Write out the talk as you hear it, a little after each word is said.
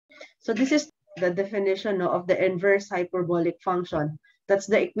So this is the definition, no, of the inverse hyperbolic function. That's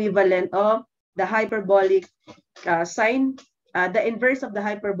the equivalent of the hyperbolic sine, the inverse of the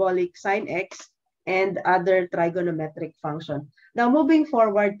hyperbolic sine x and other trigonometric function. Now moving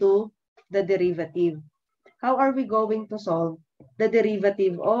forward to the derivative. How are we going to solve the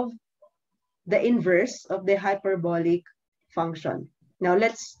derivative of the inverse of the hyperbolic function? Now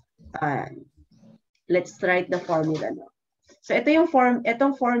let's write the formula now. So ito yung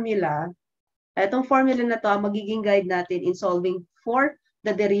itong formula na to magiging guide natin in solving for the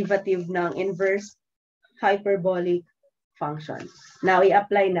derivative ng inverse hyperbolic function. Now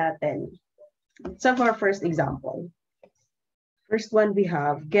i-apply natin. So for first example. First one we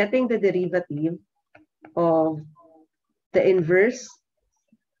have getting the derivative of the inverse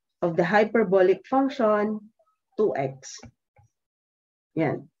of the hyperbolic function 2x.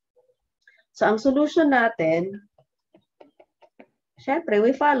 Yan. So ang solution natin, syempre, we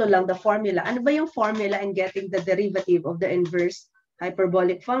follow lang the formula. Ano ba yung formula in getting the derivative of the inverse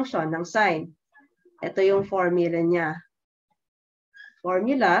hyperbolic function ng sine? Ito yung formula niya.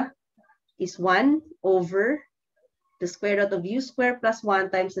 Formula is 1 over the square root of u squared plus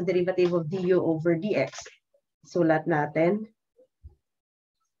 1 times the derivative of du over dx. Sulat natin.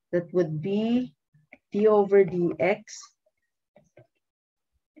 That would be d over dx.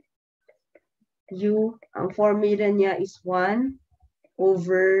 U, ang formula niya is 1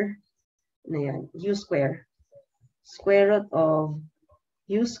 over u square. Square root of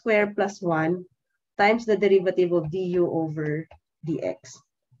u square plus 1 times the derivative of du over dx.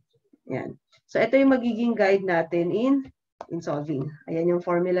 Yan. So ito yung magiging guide natin in solving. Ayan yung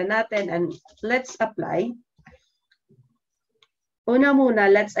formula natin and let's apply. Una muna,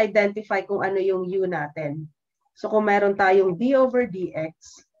 let's identify kung ano yung u natin. So kung meron tayong d over dx,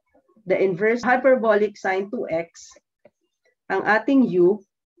 the inverse hyperbolic sine 2x, ang ating u,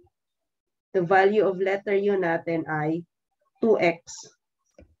 the value of letter u natin ay 2x.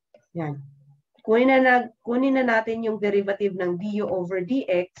 Yan. Kunin na natin yung derivative ng du over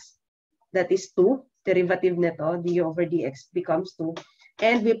dx, that is 2. Derivative nito, du over dx becomes 2.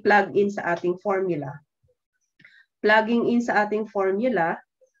 And we plug in sa ating formula. Plugging in sa ating formula,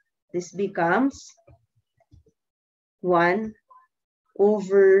 this becomes 1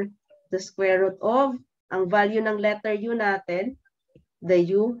 over the square root of, ang value ng letter u natin, the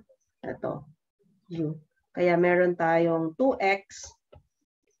u, ito, u. Kaya meron tayong 2x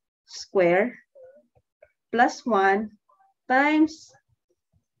square plus 1 times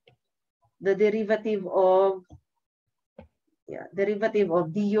the derivative of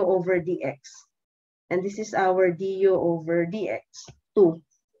du over dx. And this is our du over dx, 2.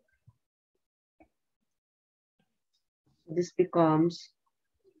 This becomes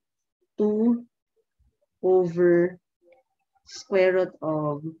 2 over square root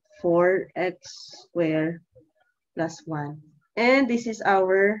of 4x squared plus 1. And this is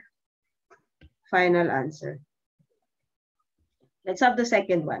our final answer. Let's have the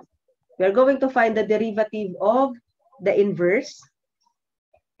second one. We're going to find the derivative of the inverse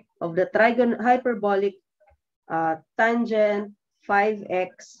of the hyperbolic tangent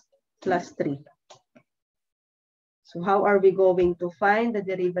 5x plus 3. So how are we going to find the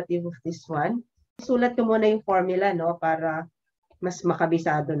derivative of this one? Sulat ko muna yung formula, no, para mas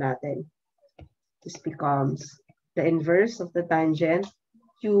makabisado natin. This becomes the inverse of the tangent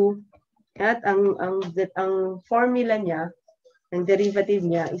q, at ang formula niya, ang derivative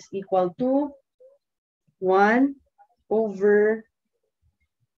niya is equal to 1 over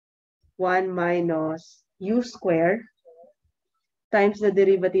 1 minus u squared times the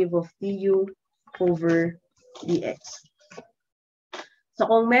derivative of du over dx. So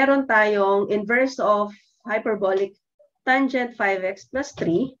kung meron tayong inverse of hyperbolic tangent 5x plus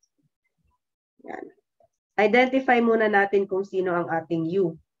 3, yan. Identify muna natin kung sino ang ating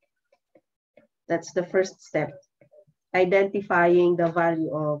u. That's the first step. Identifying the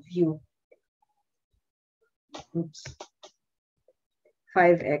value of u. Oops.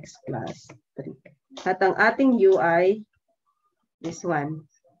 5x plus 3. At ang ating u ay this one.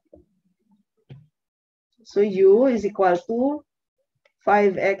 So u is equal to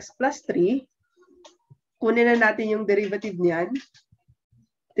 5x plus 3. Kunin na natin yung derivative niyan.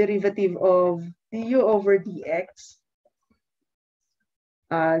 Derivative of du over dx.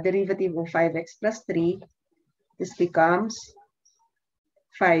 Derivative of 5x plus 3. This becomes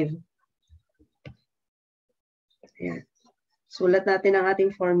 5. Ayan. Sulat natin ang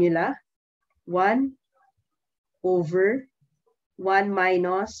ating formula. 1 over 1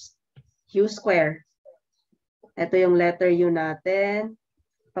 minus u square. Ito yung letter u natin.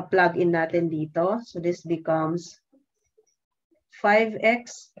 Pa-plug in natin dito. So this becomes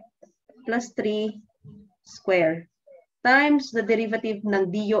 5x plus 3 square times the derivative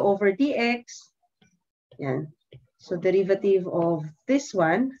ng du over dx. Yan. So, derivative of this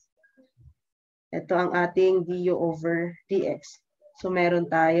one, ito ang ating du over dx. So, meron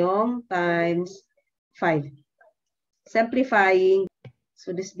tayong times 5. Simplifying,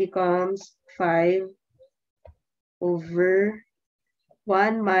 so this becomes 5 over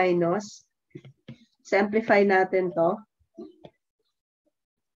 1 minus, simplify natin to.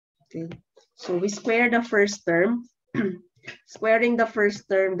 Okay. So, we square the first term. Squaring the first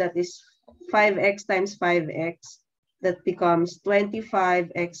term, that is 5x times 5x. That becomes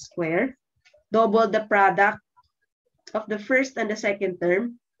 25x squared. Double the product of the first and the second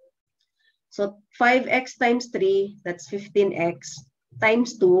term. So 5x times 3, that's 15x,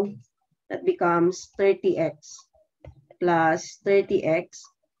 times 2, that becomes 30x plus 30x.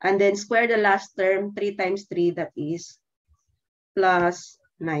 And then square the last term, 3 times 3, that is plus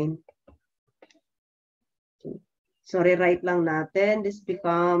 9. Okay. So rewrite lang natin. This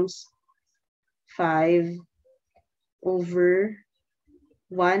becomes 5 over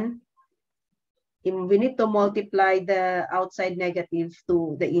 1. We need to multiply the outside negative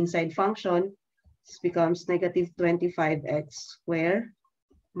to the inside function. This becomes negative 25x squared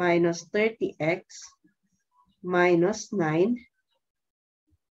minus 30x minus 9.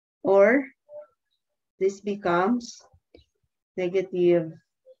 Or this becomes negative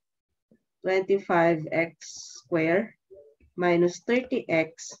 25x squared minus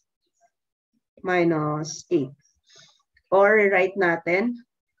 30x minus 8. Or rewrite natin.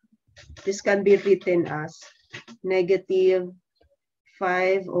 This can be written as negative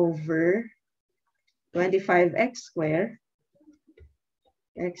 5 over 25x squared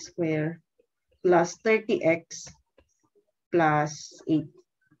plus 30x plus 8.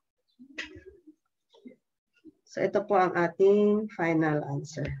 So ito po ang ating final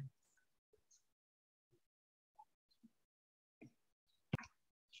answer.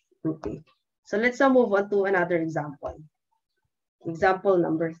 Okay. So let's now move on to another example. Example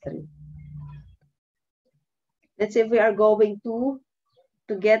number 3. Let's say we are going to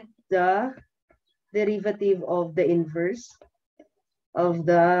get the derivative of the inverse of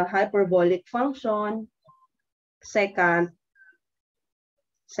the hyperbolic function secant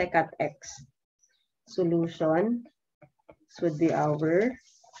x. Solution. This would be our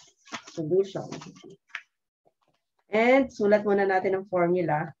solution. And sulat muna natin ang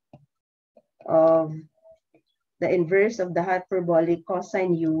formula of the inverse of the hyperbolic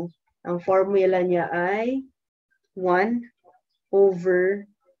cosine u. Ang formula niya ay 1 over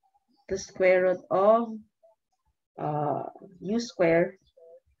the square root of u square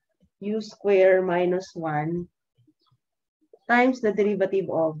minus 1 times the derivative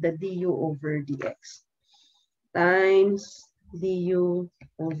of the du over dx times du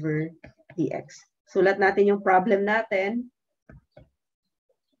over dx. Sulat natin yung problem natin.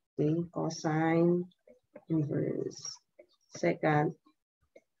 Okay, cosine inverse secant.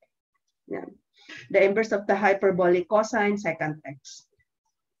 Yeah. The inverse of the hyperbolic cosine secant x.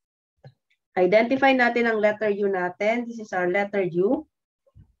 Identify natin ang letter u natin. This is our letter u.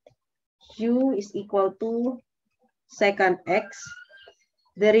 U is equal to secant x.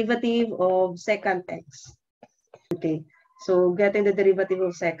 Derivative of secant x. Okay. So getting the derivative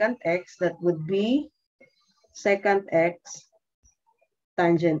of secant x, that would be secant x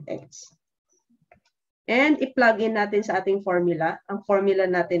tangent x. And i-plug in natin sa ating formula. Ang formula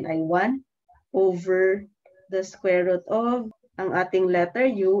natin ay 1 over the square root of, ang ating letter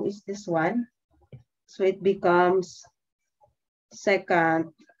u is this one. So it becomes secant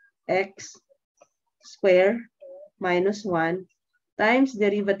x square minus 1 times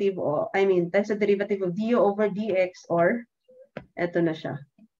derivative of, times the derivative of du over dx, or eto na siya.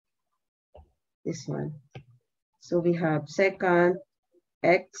 This one. So we have secant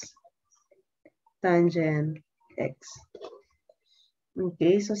x tangent x.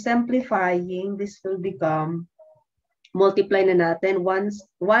 Okay, so simplifying, this will become, multiply na natin,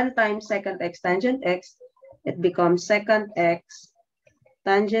 1 times secant x tangent x, it becomes secant x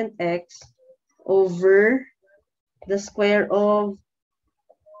tangent x over the square of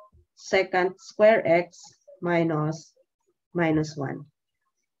secant square x minus 1.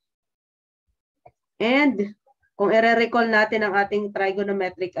 And kung i-recall natin ang ating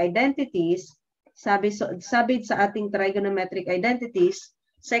trigonometric identities, sabi sa ating trigonometric identities,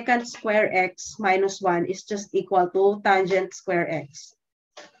 secant square x minus 1 is just equal to tangent square x.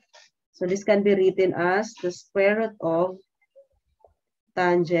 So this can be written as the square root of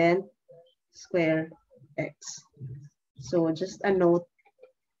tangent square x. So just a note,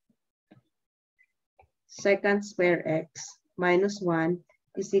 secant square x minus 1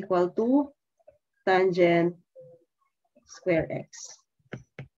 is equal to tangent square x.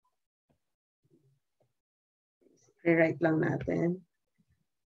 Rewrite lang natin.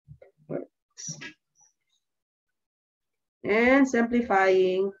 Works. And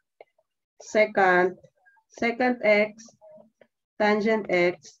simplifying, secant x, tangent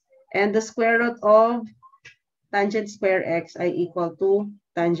x, and the square root of tangent square x ay equal to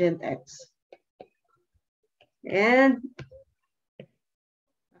tangent x. And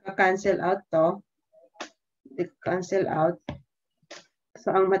cancel out to. Cancel out.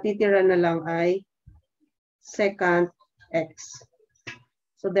 So ang matitira na lang ay secant x.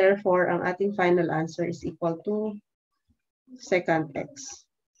 So therefore, ang ating final answer is equal to secant x.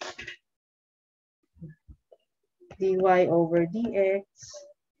 dy over dx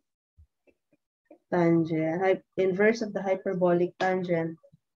tangent, inverse of the hyperbolic tangent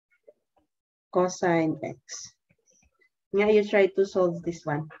cosine x. Nga, you try to solve this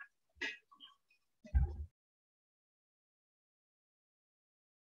one.